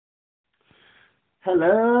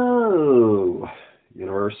Hello,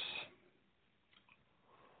 universe.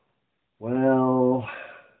 Well,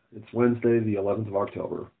 it's Wednesday, the 11th of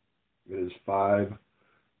October. It is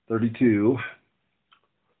 5:32,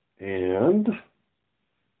 and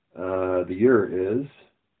the year is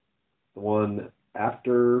the one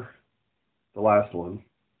after the last one,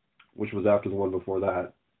 which was after the one before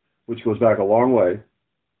that, which goes back a long way.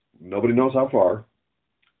 Nobody knows how far,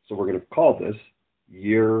 so we're going to call this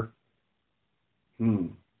year,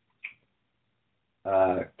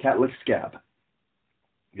 Cat Lick Scab.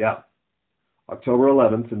 Yeah. October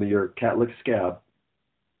 11th in the year Cat Lick Scab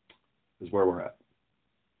is where we're at.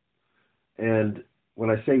 And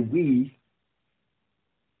when I say we,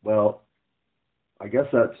 well, I guess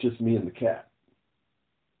that's just me and the cat.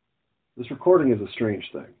 This recording is a strange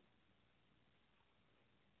thing.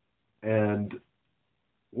 And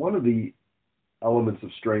one of the elements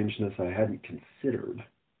of strangeness I hadn't considered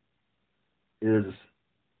is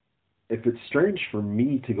if it's strange for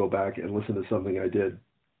me to go back and listen to something I did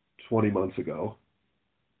 20 months ago,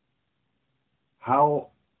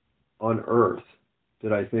 how on earth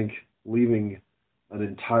did I think leaving an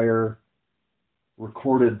entire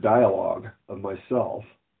recorded dialogue of myself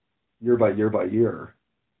year by year by year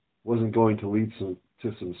wasn't going to lead to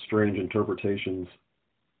some strange interpretations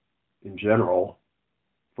in general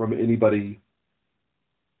from anybody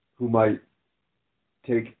who might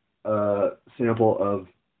take a sample of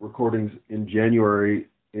recordings in January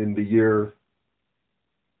in the year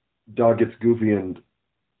dog gets goofy and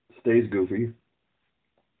stays goofy,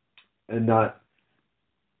 and not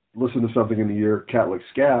listen to something in the year Cat Lick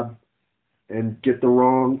Scab and get the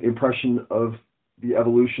wrong impression of the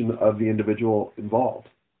evolution of the individual involved.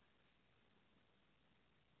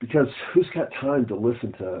 Because who's got time to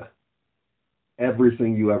listen to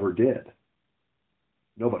everything you ever did?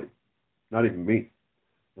 Nobody. Not even me.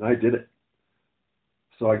 And I did it.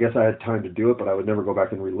 So I guess I had time to do it, but I would never go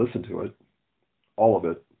back and re-listen to it. All of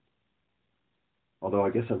it. Although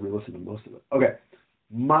I guess I re-listened to most of it. Okay.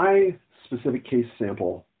 My specific case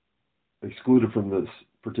sample excluded from this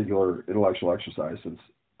particular intellectual exercise, since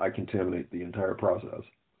I contaminate the entire process.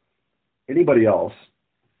 Anybody else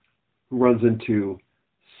who runs into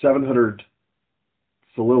 700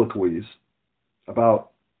 soliloquies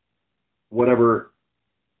about whatever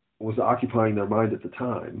was occupying their mind at the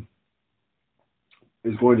time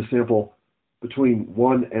is going to sample between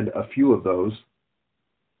one and a few of those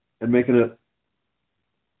and making it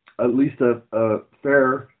at least a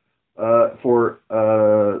fair for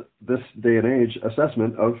this day and age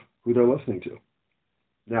assessment of who they're listening to.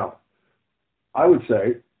 Now, I would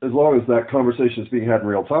say, as long as that conversation is being had in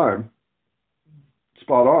real time,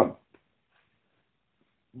 spot on.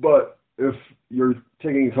 But if you're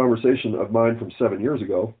taking a conversation of mine from 7 years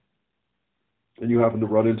ago, and you happen to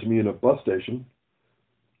run into me in a bus station,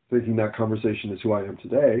 thinking that conversation is who I am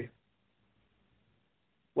today,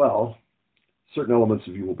 well, certain elements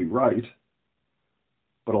of you will be right,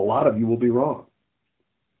 but a lot of you will be wrong.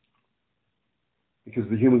 Because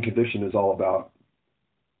the human condition is all about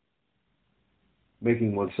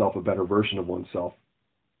making oneself a better version of oneself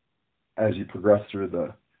as you progress through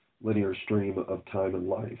the linear stream of time and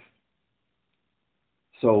life.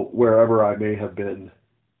 So wherever I may have been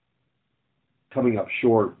coming up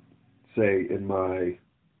short, say in my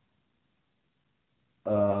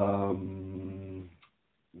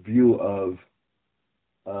view of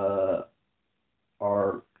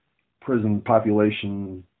our prison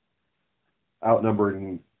population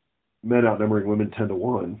outnumbering women 10 to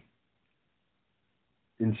 1,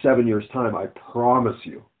 in 7 years' time, I promise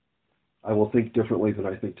you, I will think differently than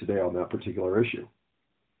I think today on that particular issue.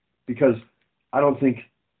 Because I don't think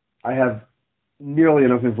I have nearly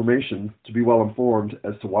enough information to be well informed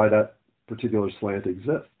as to why that particular slant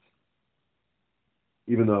exists,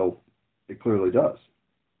 even though it clearly does.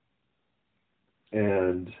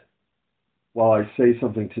 And while I say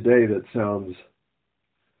something today that sounds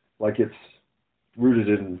like it's rooted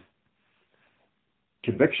in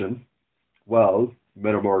conviction, well,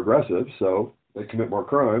 men are more aggressive, so they commit more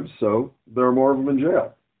crimes, so there are more of them in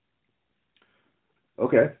jail.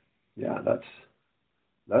 Okay, yeah,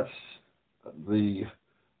 that's the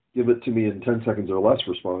give it to me in 10 seconds or less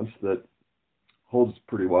response that holds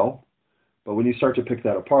pretty well. But when you start to pick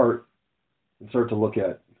that apart and start to look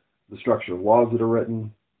at the structure of laws that are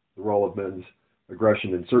written, the role of men's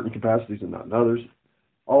aggression in certain capacities and not in others,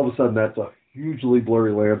 all of a sudden that's a hugely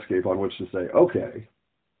blurry landscape on which to say, okay,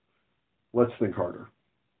 let's think harder.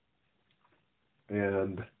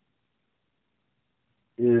 And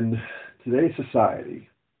in today's society,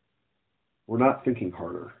 we're not thinking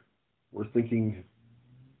harder. We're thinking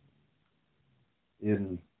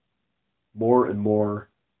in more and more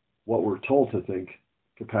what we're told to think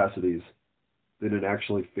capacities than in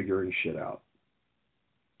actually figuring shit out.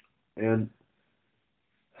 And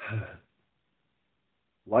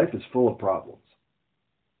life is full of problems.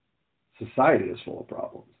 Society is full of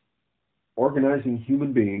problems. Organizing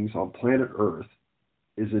human beings on planet Earth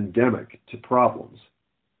is endemic to problems.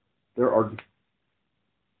 There are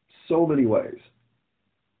so many ways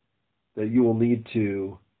that you will need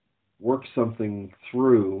to work something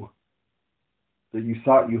through that you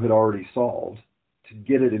thought you had already solved to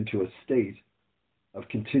get it into a state of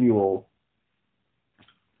continual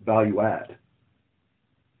value add.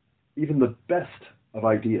 Even the best of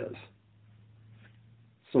ideas,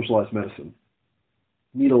 socialized medicine,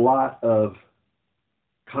 need a lot of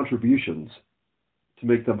contributions to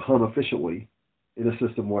make them hum efficiently in a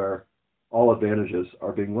system where all advantages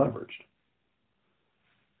are being leveraged.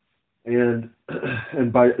 And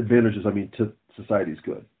by advantages, I mean to society's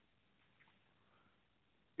good.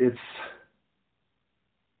 It's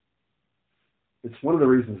one of the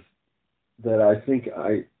reasons that I think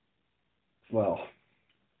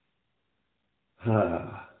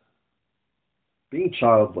being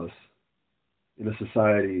childless in a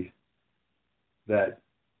society that,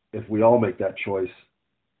 if we all make that choice,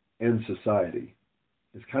 ends society,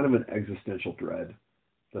 is kind of an existential dread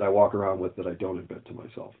that I walk around with that I don't admit to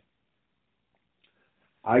myself.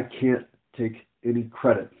 I can't take any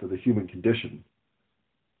credit for the human condition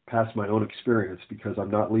past my own experience because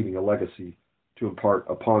I'm not leaving a legacy to impart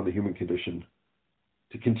upon the human condition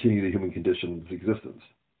to continue the human condition's existence.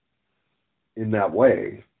 In that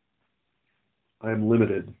way, I am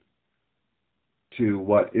limited to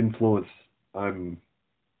what influence I'm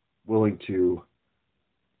willing to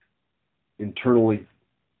internally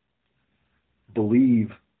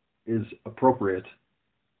believe is appropriate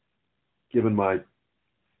given my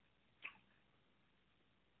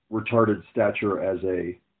retarded stature as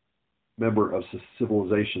a member of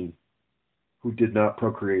civilization who did not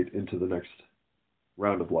procreate into the next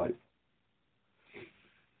round of life.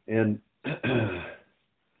 And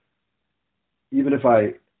even if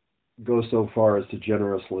I go so far as to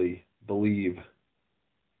generously believe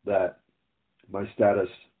that my status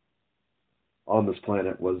on this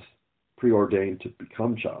planet was preordained to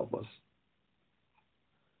become childless,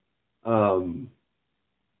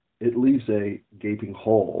 it leaves a gaping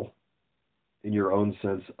hole in your own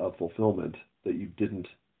sense of fulfillment that you didn't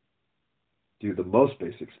do the most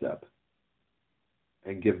basic step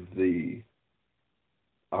and give the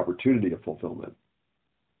opportunity of fulfillment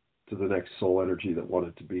to the next soul energy that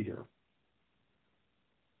wanted to be here.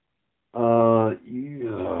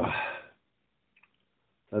 Yeah,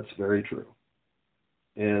 that's very true.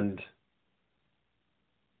 And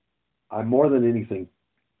I, more than anything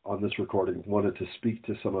on this recording, wanted to speak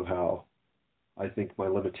to some of how I think my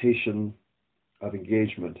limitation of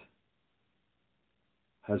engagement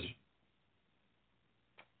has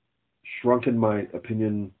shrunken my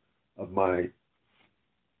opinion of my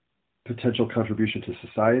potential contribution to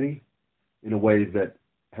society in a way that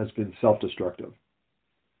has been self-destructive.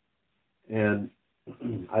 And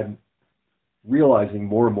I'm realizing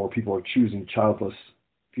more and more people are choosing childless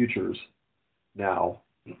futures now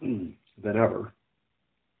than ever.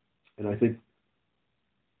 And I think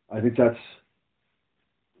that's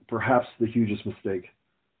perhaps the hugest mistake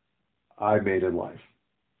I made in life.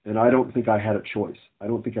 And I don't think I had a choice. I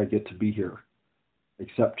don't think I get to be here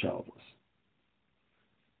except childless.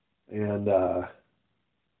 And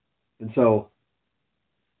so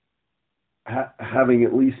having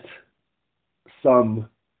at least some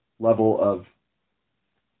level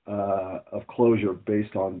of closure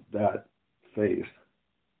based on that faith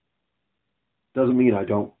doesn't mean I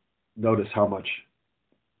don't notice how much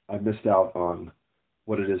I missed out on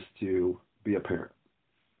what it is to be a parent.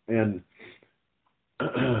 And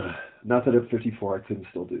not that at 54 I couldn't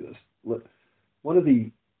still do this. One of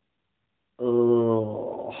the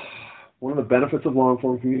benefits of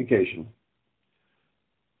long-form communication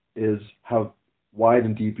is how wide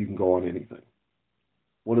and deep you can go on anything.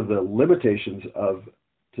 One of the limitations of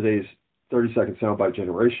today's 30-second soundbite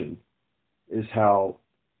generation is how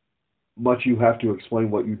much you have to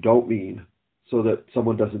explain what you don't mean so that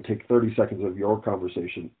someone doesn't take 30 seconds of your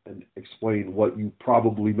conversation and explain what you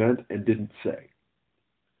probably meant and didn't say.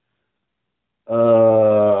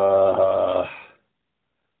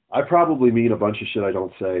 I probably mean a bunch of shit I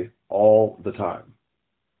don't say all the time.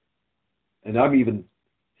 And I'm even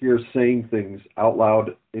here saying things out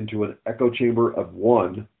loud into an echo chamber of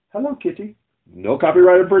one. Hello, Kitty. No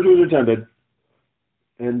copyrighted infringement intended.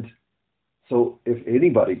 And so if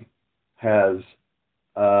anybody has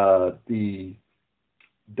the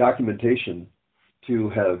documentation to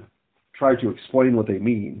have try to explain what they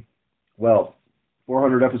mean. Well,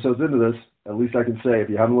 400 episodes into this, at least I can say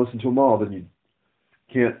if you haven't listened to them all, then you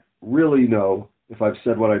can't really know if I've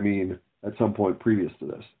said what I mean at some point previous to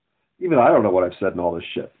this. Even I don't know what I've said in all this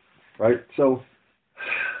shit, right? So,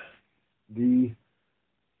 why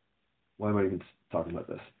am I even talking about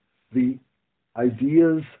this? The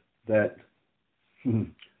ideas that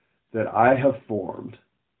that I have formed,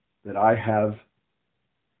 that I have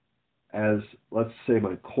as, let's say,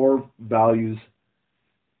 my core values,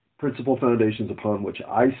 principal foundations upon which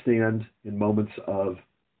I stand in moments of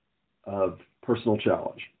personal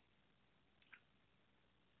challenge.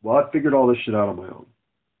 Well, I figured all this shit out on my own.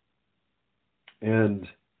 And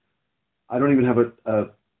I don't even have a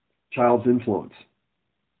child's influence.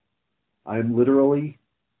 I'm literally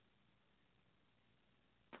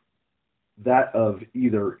that of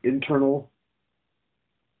either internal,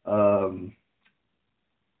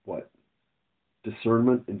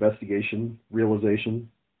 discernment, investigation, realization,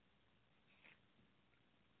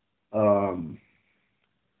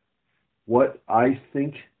 what I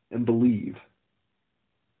think and believe.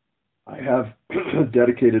 I have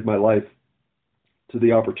dedicated my life to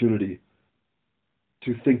the opportunity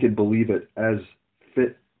to think and believe it as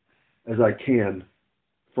fit as I can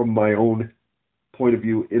from my own point of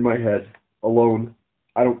view in my head alone.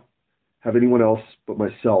 I don't have anyone else but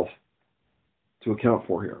myself to account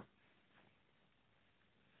for here.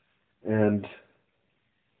 And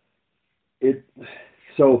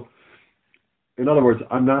so, in other words,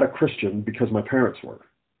 I'm not a Christian because my parents were.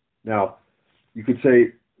 Now, you could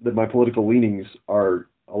say that my political leanings are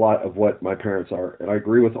a lot of what my parents are, and I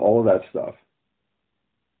agree with all of that stuff.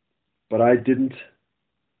 But I didn't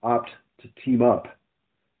opt to team up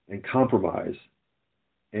and compromise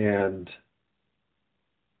and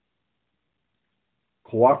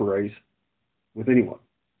cooperate with anyone.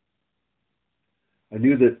 I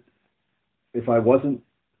knew that if I wasn't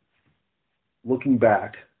looking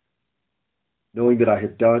back, knowing that I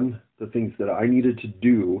had done the things that I needed to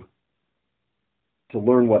do to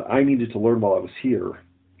learn what I needed to learn while I was here,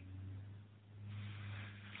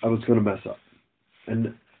 I was going to mess up.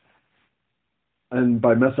 And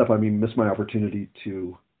by mess up, I mean miss my opportunity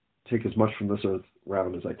to take as much from this earth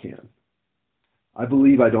round as I can. I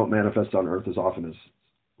believe I don't manifest on earth as often as,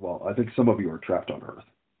 well, I think some of you are trapped on earth.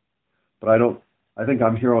 But I think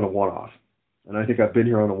I'm here on a one-off. And I think I've been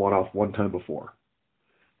here on a one-off one time before.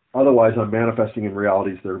 Otherwise, I'm manifesting in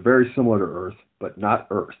realities that are very similar to Earth, but not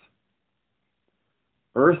Earth.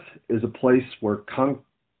 Earth is a place where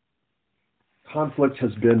conflict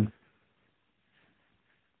has been,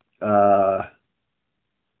 how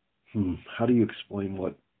do you explain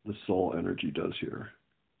what the soul energy does here?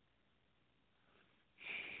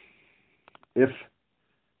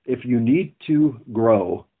 If you need to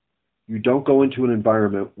grow, you don't go into an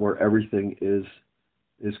environment where everything is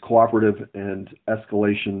cooperative and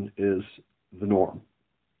escalation is the norm.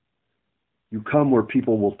 You come where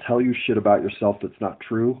people will tell you shit about yourself that's not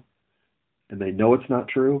true, and they know it's not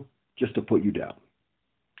true, just to put you down.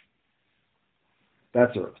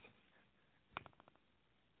 That's Earth.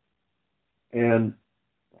 And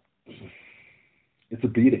it's a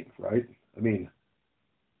beating, right? I mean,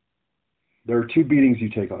 there are two beatings you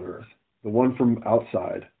take on Earth, the one from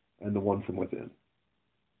outside and the one from within.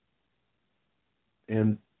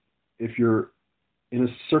 And if you're in a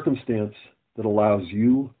circumstance that allows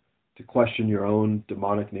you to question your own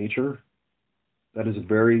demonic nature, that is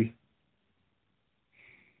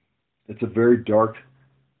it's a very dark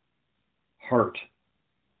heart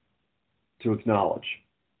to acknowledge.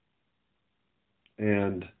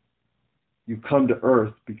 And you come to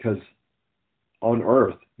Earth because on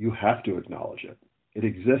Earth you have to acknowledge it. It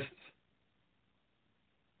exists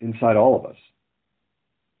inside all of us.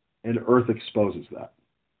 And Earth exposes that.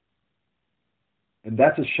 And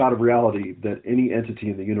that's a shot of reality that any entity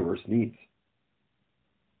in the universe needs.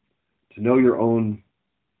 To know your own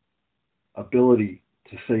ability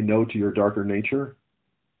to say no to your darker nature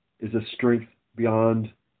is a strength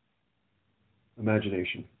beyond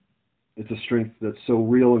imagination. It's a strength that's so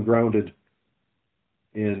real and grounded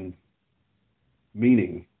in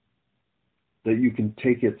meaning that you can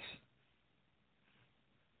take its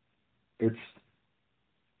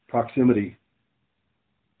proximity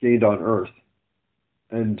gained on Earth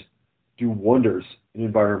and do wonders in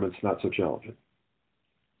environments not so challenging.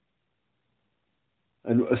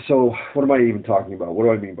 And so, what am I even talking about? What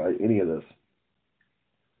do I mean by any of this?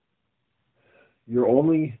 You're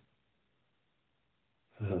only...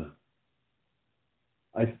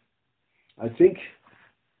 I think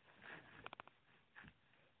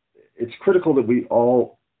it's critical that we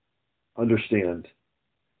all understand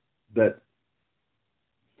that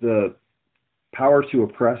the power to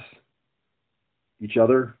oppress each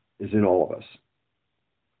other is in all of us.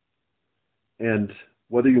 And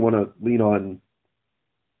whether you want to lean on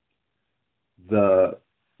the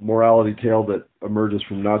morality tale that emerges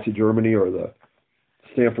from Nazi Germany or the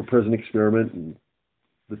Stanford prison experiment and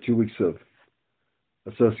the 2 weeks of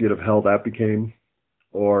associative hell that became,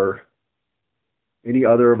 or any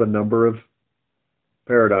other of a number of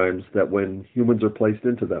paradigms that when humans are placed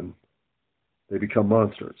into them, they become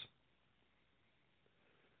monsters.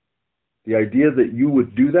 The idea that you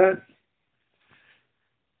would do that,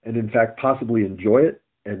 and in fact possibly enjoy it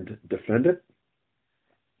and defend it,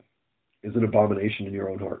 is an abomination in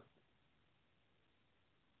your own heart.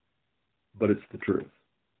 But it's the truth.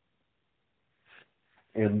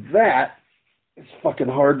 And that is fucking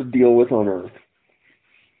hard to deal with on Earth.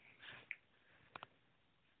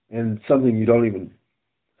 And something you don't even,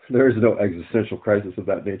 there is no existential crisis of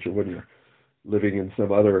that nature when you're living in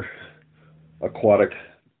some other aquatic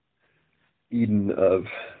Eden of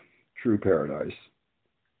true paradise,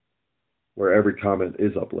 where every comment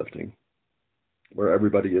is uplifting, where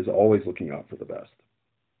everybody is always looking out for the best.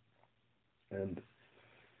 And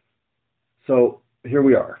so here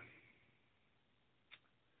we are.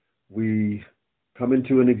 We come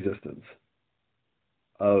into an existence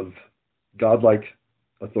of godlike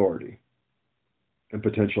authority and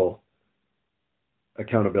potential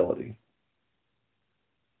accountability,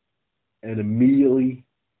 and immediately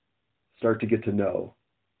start to get to know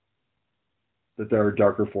that there are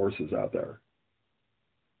darker forces out there.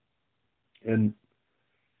 And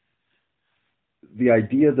the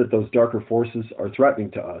idea that those darker forces are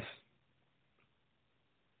threatening to us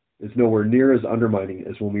is nowhere near as undermining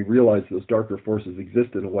as when we realize those darker forces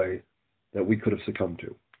exist in a way that we could have succumbed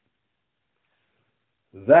to.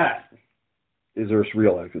 That is Earth's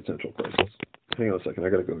real existential crisis. Hang on a second, I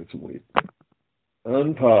gotta go get some weed.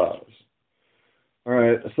 Unpause. All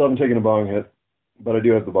right, I still haven't taken a bong hit, but I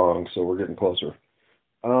do have the bong, so we're getting closer.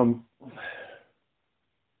 I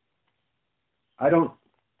don't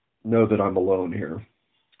know that I'm alone here,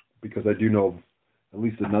 because I do know at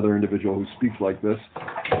least another individual who speaks like this,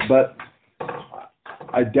 but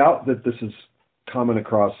I doubt that this is common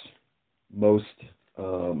across most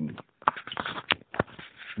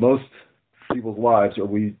people's lives, or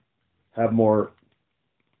we have more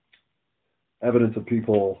evidence of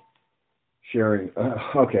people sharing.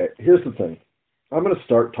 Okay, here's the thing. I'm going to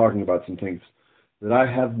start talking about some things that I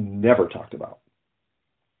have never talked about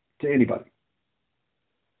to anybody.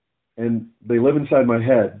 And they live inside my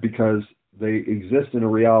head because they exist in a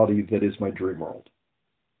reality that is my dream world.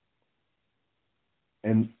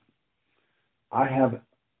 And I have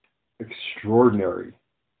extraordinary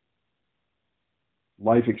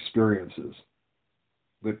life experiences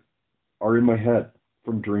that are in my head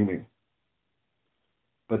from dreaming.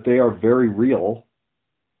 But they are very real.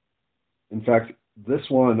 In fact, this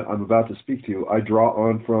one I'm about to speak to, I draw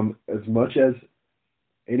on from as much as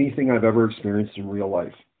anything I've ever experienced in real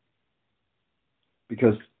life.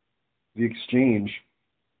 Because the exchange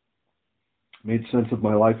made sense of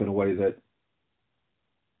my life in a way that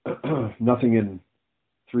nothing in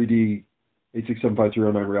 3D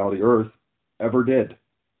 8675309 reality Earth ever did.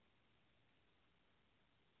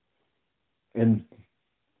 And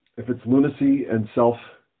if it's lunacy and self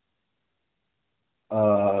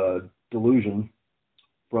delusion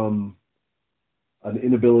from an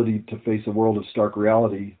inability to face a world of stark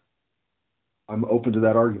reality, I'm open to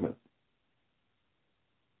that argument.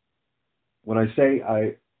 When I say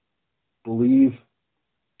I believe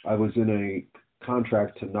I was in a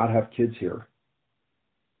contract to not have kids here,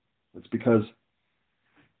 it's because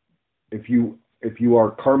if you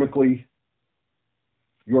are karmically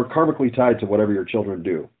tied to whatever your children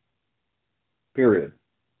do, period.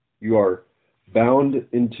 You are bound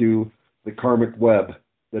into the karmic web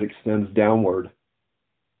that extends downward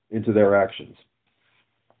into their actions.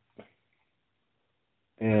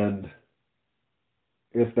 And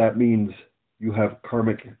if that means you have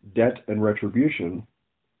karmic debt and retribution,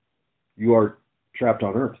 you are trapped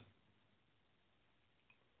on Earth.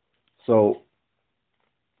 So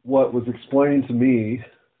what was explained to me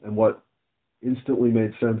and what instantly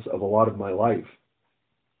made sense of a lot of my life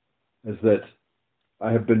is that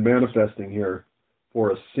I have been manifesting here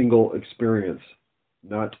for a single experience,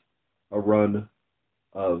 not a run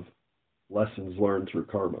of lessons learned through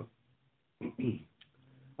karma.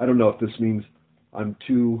 I don't know if this means I'm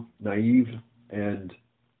too naive and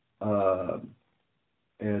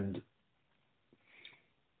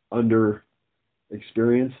under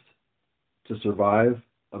experienced to survive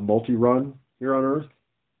a multi-run here on Earth,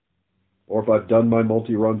 or if I've done my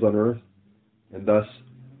multi-runs on Earth and thus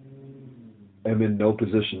am in no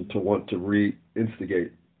position to want to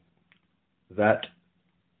reinstigate that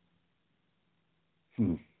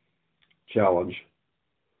challenge.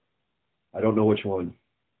 I don't know which one.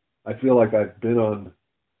 I feel like I've been on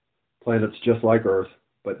planets just like Earth,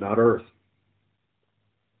 but not Earth.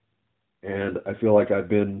 And I feel like I've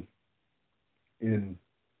been in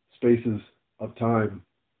spaces of time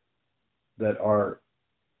that are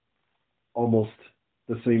almost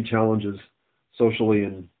the same challenges socially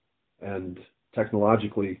and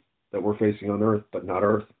technologically that we're facing on Earth, but not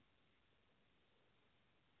Earth.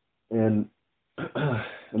 And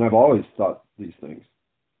and I've always thought these things.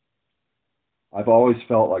 I've always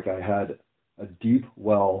felt like I had a deep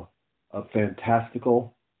well of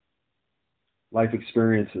fantastical life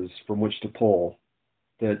experiences from which to pull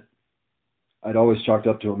that I'd always chalked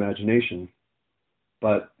up to imagination.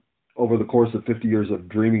 But over the course of 50 years of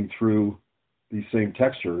dreaming through these same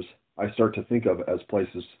textures, I start to think of as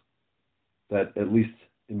places that, at least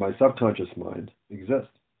in my subconscious mind, exist.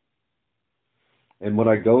 And when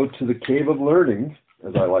I go to the cave of learning,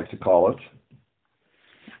 as I like to call it,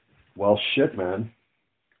 well, shit, man.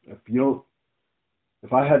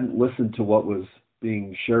 If I hadn't listened to what was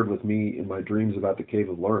being shared with me in my dreams about the cave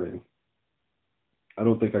of learning, I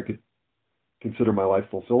don't think I could consider my life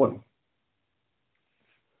fulfilling.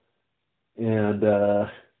 And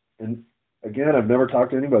again, I've never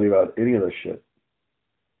talked to anybody about any of this shit.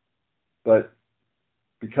 But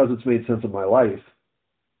because it's made sense of my life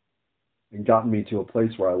and gotten me to a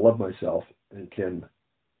place where I love myself and can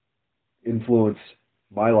influence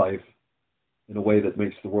my life in a way that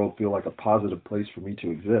makes the world feel like a positive place for me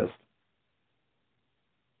to exist,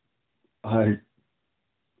 I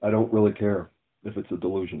don't really care if it's a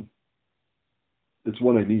delusion. It's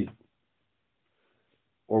one I need,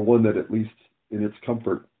 or one that, at least in its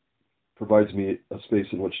comfort, provides me a space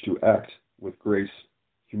in which to act with grace,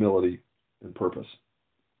 humility, and purpose.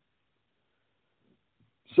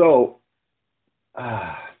 So,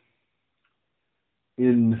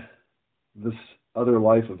 in this other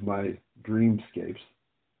life of my dreamscapes,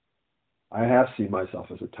 I have seen myself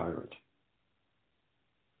as a tyrant.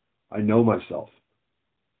 I know myself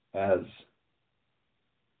as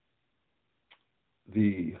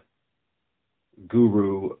the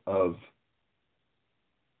guru of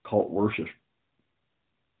cult worship.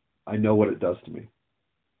 I know what it does to me.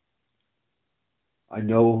 I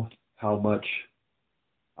know how much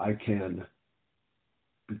I can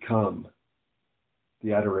become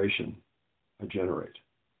the adoration I generate.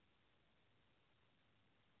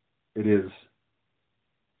 It is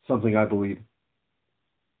something I believe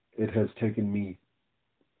it has taken me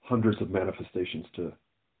hundreds of manifestations to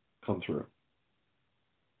come through.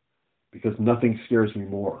 Because nothing scares me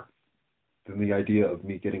more than the idea of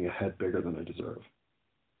me getting a head bigger than I deserve.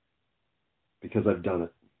 Because I've done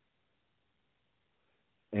it.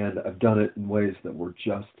 And I've done it in ways that were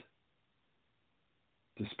just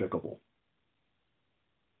despicable.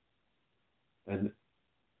 And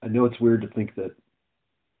I know it's weird to think that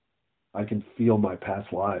I can feel my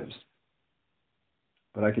past lives,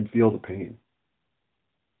 but I can feel the pain.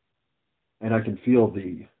 And I can feel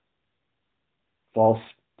the false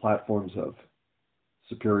platforms of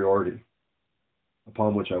superiority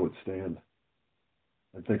upon which I would stand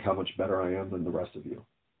and think how much better I am than the rest of you.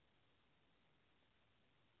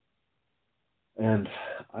 And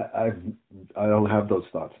I don't have those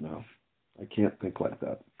thoughts now. I can't think like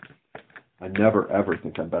that. I never, ever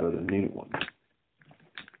think I'm better than anyone.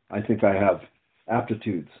 I think I have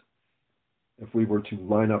aptitudes. If we were to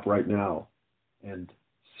line up right now and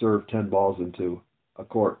serve 10 balls into a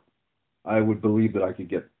court, I would believe that I could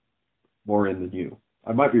get more in than you.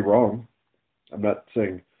 I might be wrong. I'm not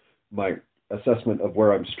saying my assessment of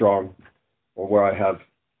where I'm strong or where I have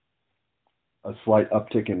a slight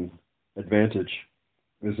uptick in advantage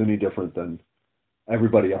is any different than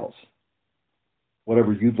everybody else.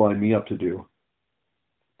 Whatever you'd line me up to do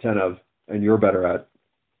 10 of, and you're better at,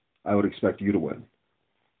 I would expect you to win.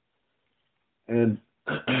 And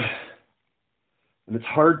it's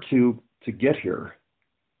hard to get here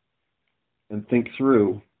and think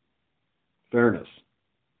through fairness.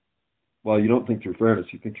 Well, you don't think through fairness,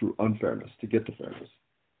 you think through unfairness to get to fairness.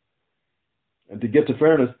 And to get to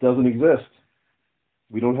fairness doesn't exist.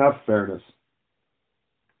 We don't have fairness.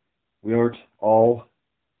 We aren't all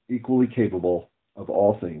equally capable of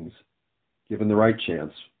all things. Given the right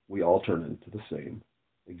chance, we all turn into the same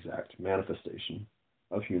exact manifestation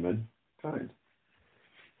of humankind.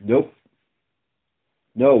 Nope.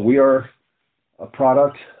 No, we are a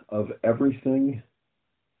product of everything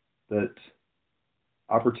that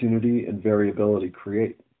opportunity and variability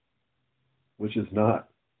create, which is not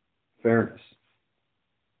fairness.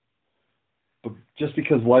 just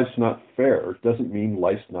because life's not fair doesn't mean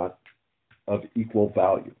life's not of equal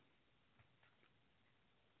value.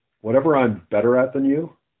 Whatever I'm better at than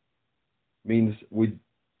you means we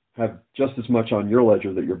have just as much on your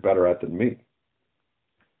ledger that you're better at than me.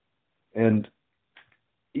 And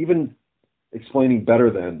even explaining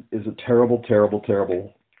better than is a terrible, terrible,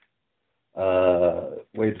 terrible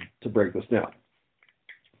way to break this down.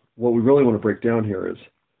 What we really want to break down here is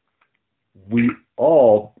we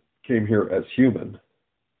all came here as human,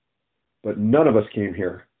 but none of us came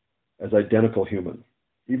here as identical human.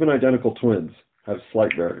 Even identical twins have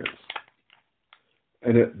slight variance.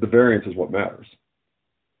 And the variance is what matters.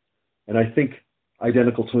 And I think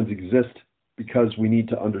identical twins exist because we need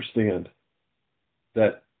to understand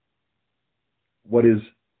that what is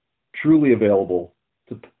truly available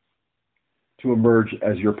to emerge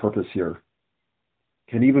as your purpose here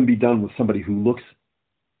can even be done with somebody who looks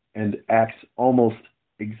and acts almost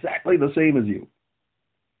exactly the same as you.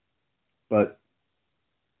 But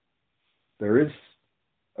there is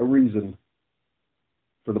a reason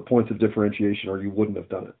for the points of differentiation, or you wouldn't have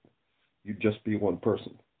done it. You'd just be one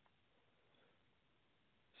person.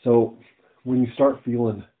 So when you start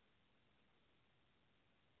feeling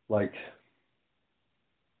like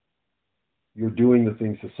you're doing the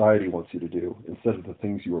things society wants you to do instead of the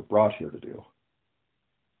things you were brought here to do,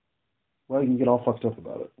 well, you can get all fucked up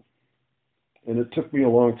about it. And it took me a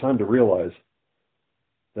long time to realize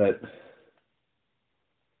that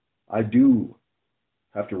I do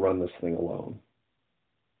have to run this thing alone.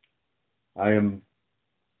 I am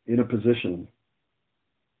in a position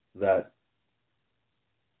that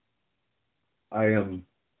I am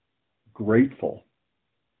grateful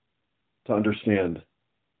to understand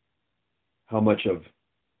how much of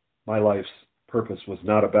my life's purpose was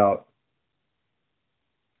not about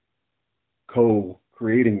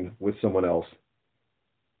co-creating with someone else,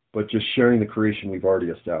 but just sharing the creation we've already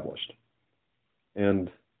established. And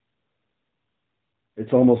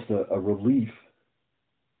it's almost a relief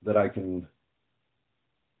that I can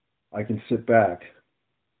sit back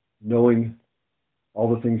knowing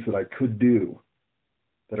all the things that I could do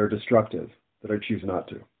that are destructive, that I choose not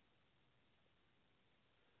to.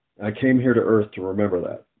 I came here to Earth to remember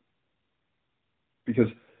that. Because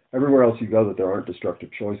everywhere else you go that there aren't destructive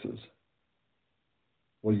choices,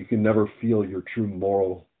 well, you can never feel your true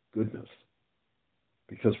moral goodness.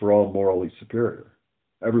 Because we're all morally superior.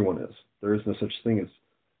 Everyone is. There is no such thing as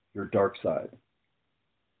your dark side.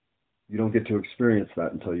 You don't get to experience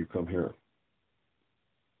that until you come here.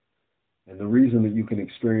 And the reason that you can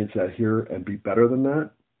experience that here and be better than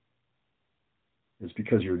that is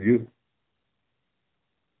because you're you.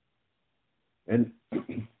 And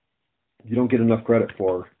you don't get enough credit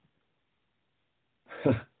for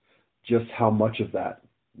just how much of that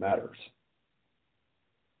matters.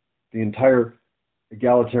 The entire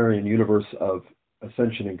egalitarian universe of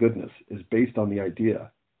ascension and goodness is based on the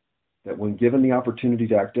idea that when given the opportunity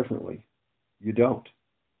to act differently, you don't.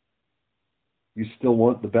 You still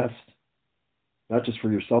want the best, not just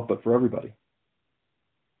for yourself, but for everybody.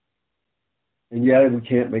 And yeah, we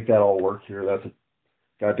can't make that all work here. That's a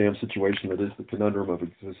goddamn situation that is the conundrum of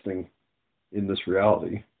existing in this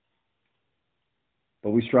reality.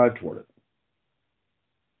 But we strive toward it.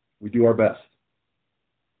 We do our best.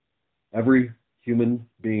 Every human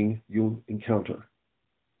being you encounter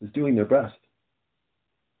is doing their best.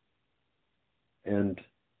 And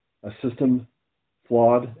a system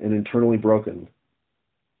flawed and internally broken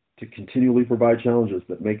to continually provide challenges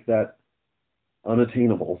that make that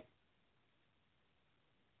unattainable,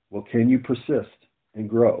 well, can you persist and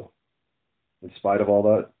grow in spite of all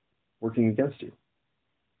that working against you?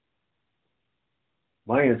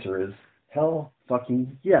 My answer is hell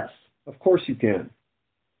fucking yes. Of course you can.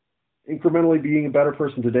 Incrementally being a better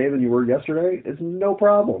person today than you were yesterday is no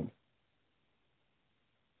problem.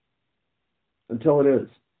 Until it is.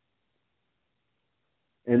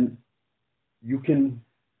 And you can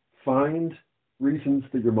find reasons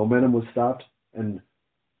that your momentum was stopped and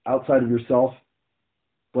outside of yourself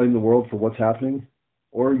blame the world for what's happening,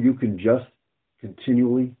 or you can just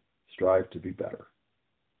continually strive to be better.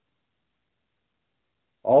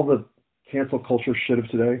 All the cancel culture shit of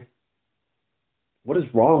today, what is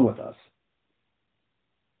wrong with us?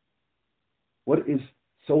 What is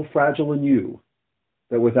so fragile in you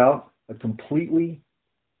that without a completely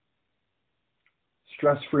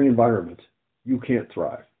stress-free environment, you can't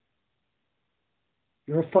thrive?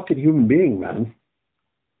 You're a fucking human being, man.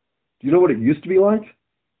 Do you know what it used to be like? Do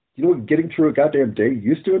you know what getting through a goddamn day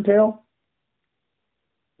used to entail?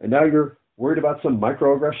 And now you're worried about some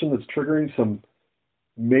microaggression that's triggering some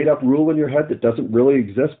made-up rule in your head that doesn't really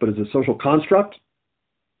exist but is a social construct?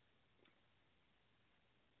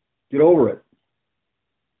 Get over it.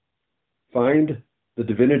 Find the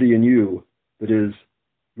divinity in you that is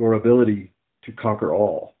your ability to conquer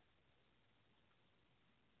all.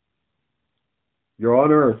 You're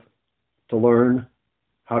on earth to learn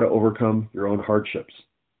how to overcome your own hardships.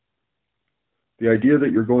 The idea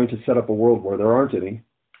that you're going to set up a world where there aren't any,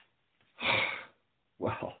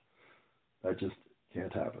 well, that just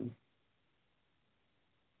can't happen.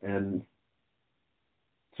 And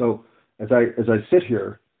so as I sit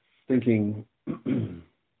here thinking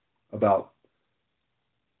about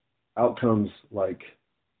outcomes like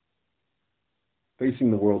facing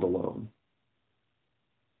the world alone,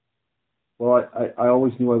 well, I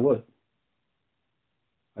always knew I would.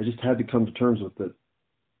 I just had to come to terms with it.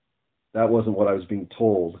 That wasn't what I was being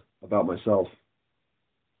told about myself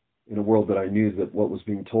in a world that I knew that what was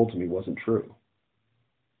being told to me wasn't true.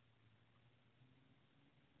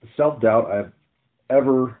 The self-doubt I've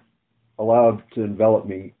ever allowed to envelop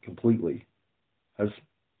me completely has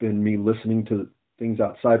been me listening to things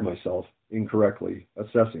outside myself incorrectly,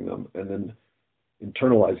 assessing them, and then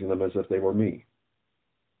internalizing them as if they were me.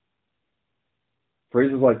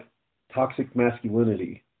 Phrases like toxic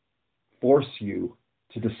masculinity force you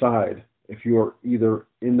to decide if you are either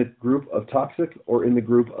in the group of toxic or in the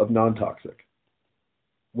group of non-toxic,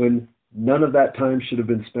 when none of that time should have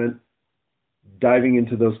been spent diving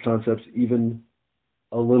into those concepts even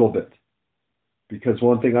a little bit. Because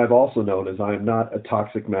one thing I've also known is I am not a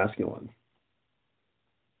toxic masculine.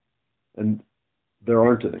 And there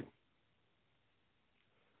aren't any.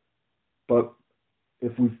 But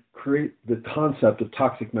if we create the concept of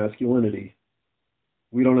toxic masculinity,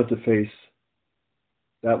 we don't have to face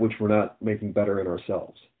that which we're not making better in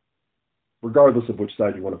ourselves, regardless of which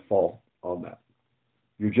side you want to fall on that.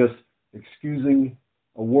 You're just excusing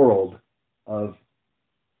a world of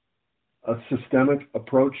a systemic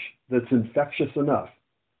approach that's infectious enough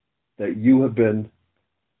that you have been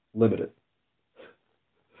limited.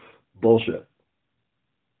 Bullshit.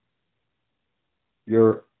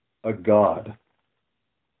 You're a god.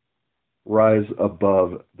 Rise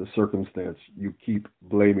above the circumstance you keep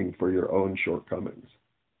blaming for your own shortcomings.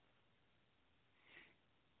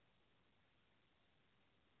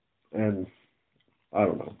 And I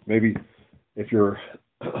don't know, maybe if you're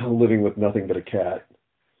living with nothing but a cat,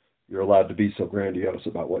 you're allowed to be so grandiose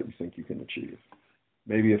about what you think you can achieve.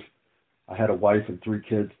 Maybe if I had a wife and 3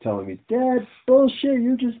 kids telling me, "Dad, bullshit,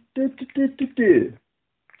 you just did,"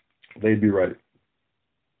 they'd be right.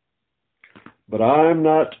 But I'm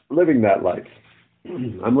not living that life.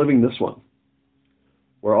 I'm living this one,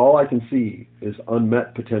 where all I can see is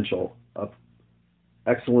unmet potential of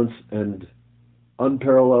excellence and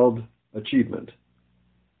unparalleled achievement,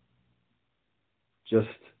 just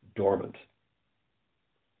dormant,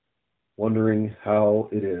 wondering how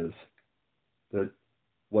it is that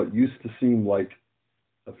what used to seem like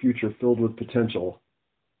a future filled with potential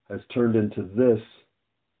has turned into this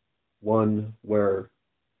one where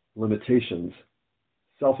limitations,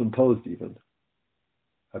 self-imposed even,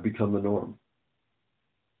 have become the norm.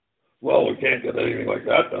 Well, we can't get anything like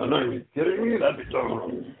that done. Are you kidding me? That'd be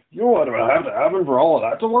dumb. You know what would have to happen for all of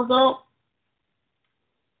that to work out?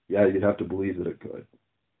 Yeah, you'd have to believe that it could.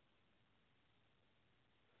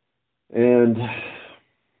 And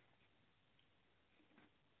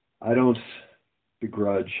I don't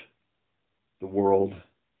begrudge the world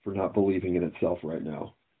for not believing in itself right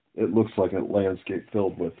now. It looks like a landscape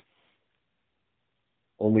filled with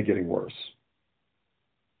only getting worse.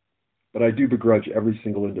 But I do begrudge every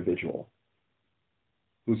single individual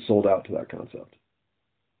who's sold out to that concept.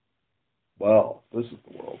 Well, this is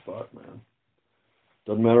the world. Fuck, man.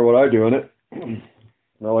 Doesn't matter what I do in it.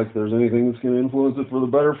 Not like there's anything that's going to influence it for the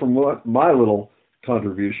better from what my little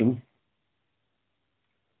contribution.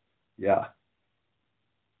 Yeah,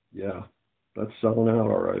 that's selling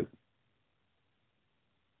out, all right.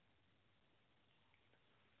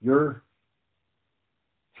 You're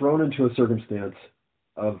thrown into a circumstance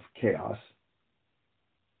of chaos,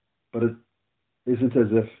 but it isn't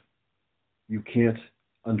as if you can't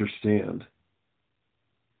understand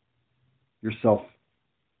yourself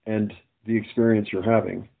and the experience you're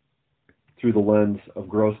having through the lens of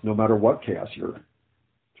growth, no matter what chaos you're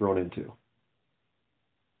thrown into.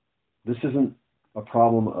 This isn't a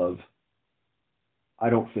problem of, I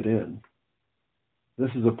don't fit in. This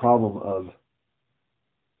is a problem of,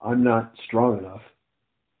 I'm not strong enough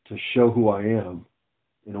to show who I am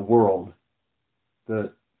in a world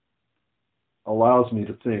that allows me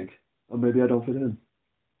to think, oh, maybe I don't fit in.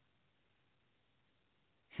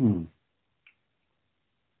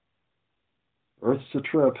 Earth's a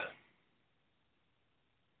trip.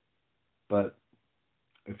 But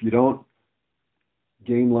if you don't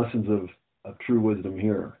gain lessons of true wisdom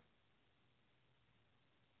here.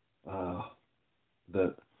 I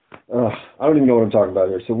don't even know what I'm talking about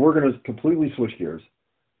here. So we're going to completely switch gears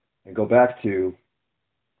and go back to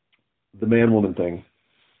the man-woman thing.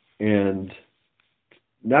 And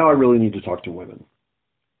now I really need to talk to women,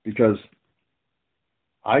 because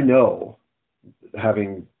I know,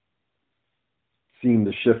 having seen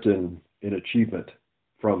the shift in achievement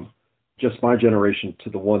from just my generation to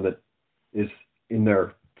the one that is in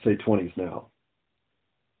their, say, 20s now,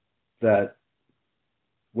 that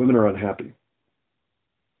women are unhappy,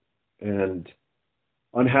 and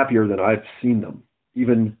unhappier than I've seen them,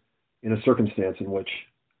 even in a circumstance in which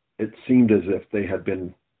it seemed as if they had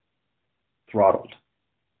been throttled.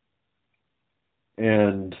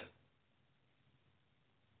 And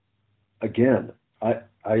again, I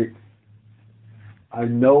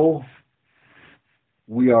know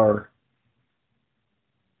we are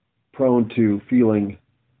prone to feeling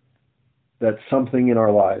that something in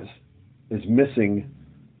our lives is missing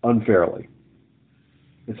unfairly.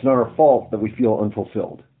 It's not our fault that we feel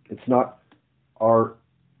unfulfilled. It's not our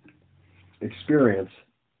experience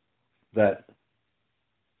that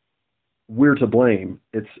we're to blame.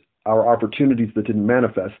 It's our opportunities that didn't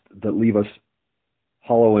manifest that leave us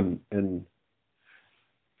hollow and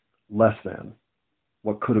less than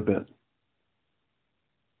what could have been.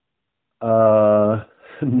 No.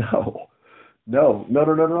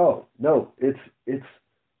 It's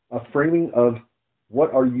a framing of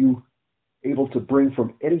what are you able to bring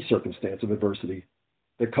from any circumstance of adversity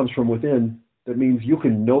that comes from within, that means you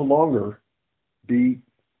can no longer be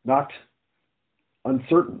not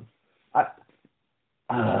uncertain.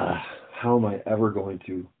 How am I ever going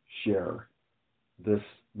to share this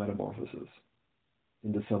metamorphosis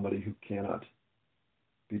into somebody who cannot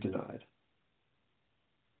be denied?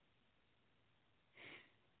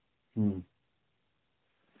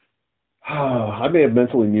 I may have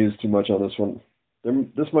mentally mused too much on this one.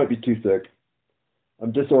 This might be too thick.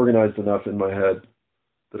 I'm disorganized enough in my head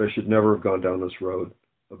that I should never have gone down this road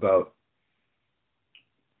about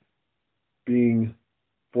being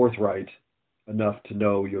forthright enough to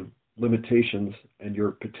know your limitations and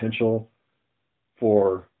your potential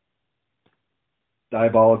for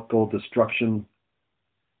diabolical destruction,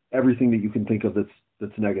 everything that you can think of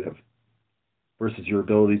that's negative, versus your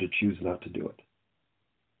ability to choose not to do it.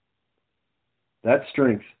 That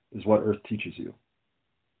strength is what Earth teaches you.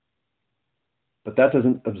 But that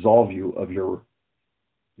doesn't absolve you of your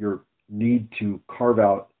need to carve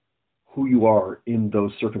out who you are in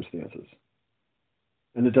those circumstances.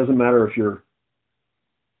 And it doesn't matter if you're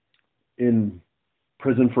in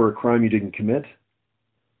prison for a crime you didn't commit,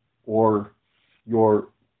 or you're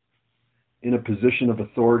in a position of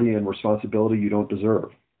authority and responsibility you don't deserve.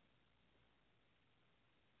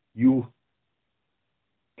 You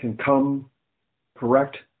can come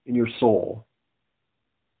correct in your soul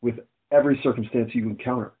with every circumstance you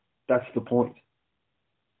encounter. That's the point.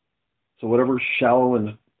 So whatever shallow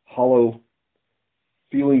and hollow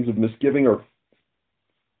feelings of misgiving are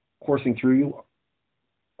coursing through you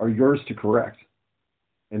are yours to correct,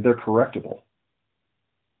 and they're correctable.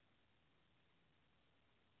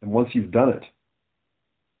 And once you've done it,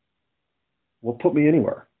 well, put me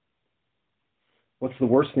anywhere. What's the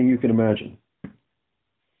worst thing you can imagine?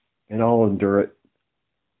 And I'll endure it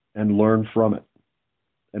and learn from it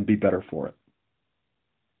and be better for it.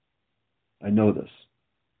 I know this.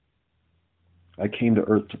 I came to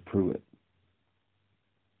Earth to prove it.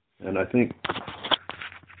 And I think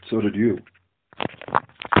so did you.